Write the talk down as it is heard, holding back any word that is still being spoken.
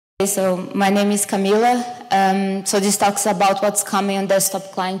So my name is Camila. So this talks about what's coming on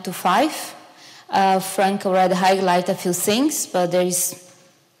Desktop Client 2.5. Frank already highlighted a few things, but there is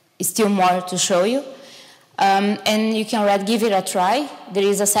still more to show you. And you can already give it a try. There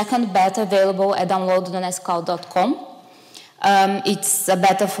is a second beta available at download.nextcloud.com. It's a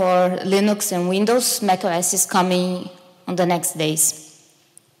beta for Linux and Windows. macOS is coming on the next days.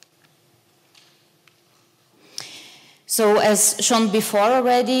 So as shown before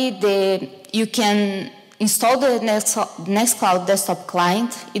already, you can install the Nextcloud desktop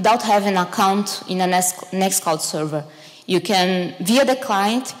client without having an account in a Nextcloud server. You can, via the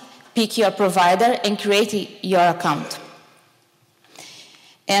client, pick your provider and create your account.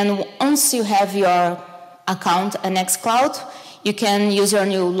 And once you have your account at Nextcloud, you can use your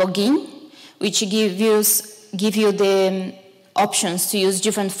new login, which give you the options to use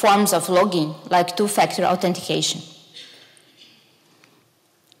different forms of login, like two-factor authentication.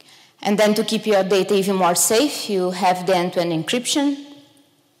 And then to keep your data even more safe, you have the end-to-end encryption.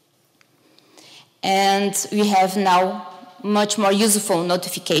 And we have now much more useful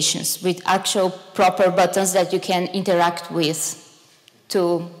notifications with actual proper buttons that you can interact with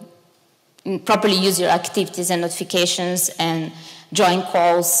to properly use your activities and notifications and join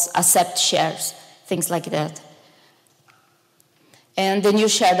calls, accept shares, things like that. And the new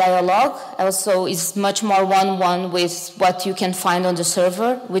share dialog also is much more one-on-one with what you can find on the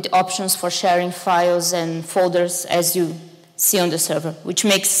server, with options for sharing files and folders as you see on the server, which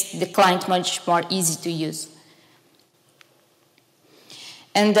makes the client much more easy to use.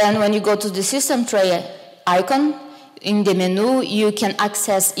 And then when you go to the system tray icon, in the menu, you can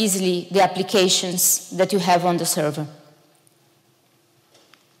access easily the applications that you have on the server.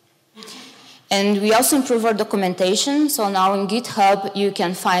 And we also improve our documentation. So now in GitHub, you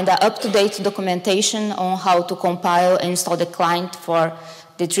can find an up-to-date documentation on how to compile and install the client for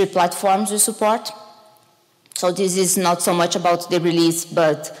the 3 platforms we support. So this is not so much about the release,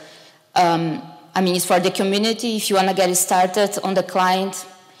 but it's for the community. If you want to get it started on the client,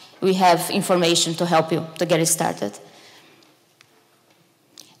 we have information to help you to get it started.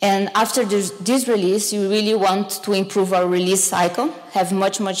 And after this release, you really want to improve our release cycle, have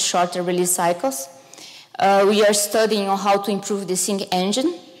much, much shorter release cycles. We are studying on how to improve the sync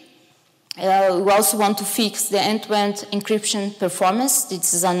engine. We also want to fix the end-to-end encryption performance.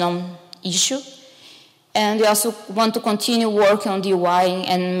 This is a known issue. And we also want to continue working on the UI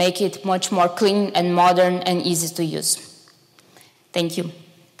and make it much more clean and modern and easy to use. Thank you.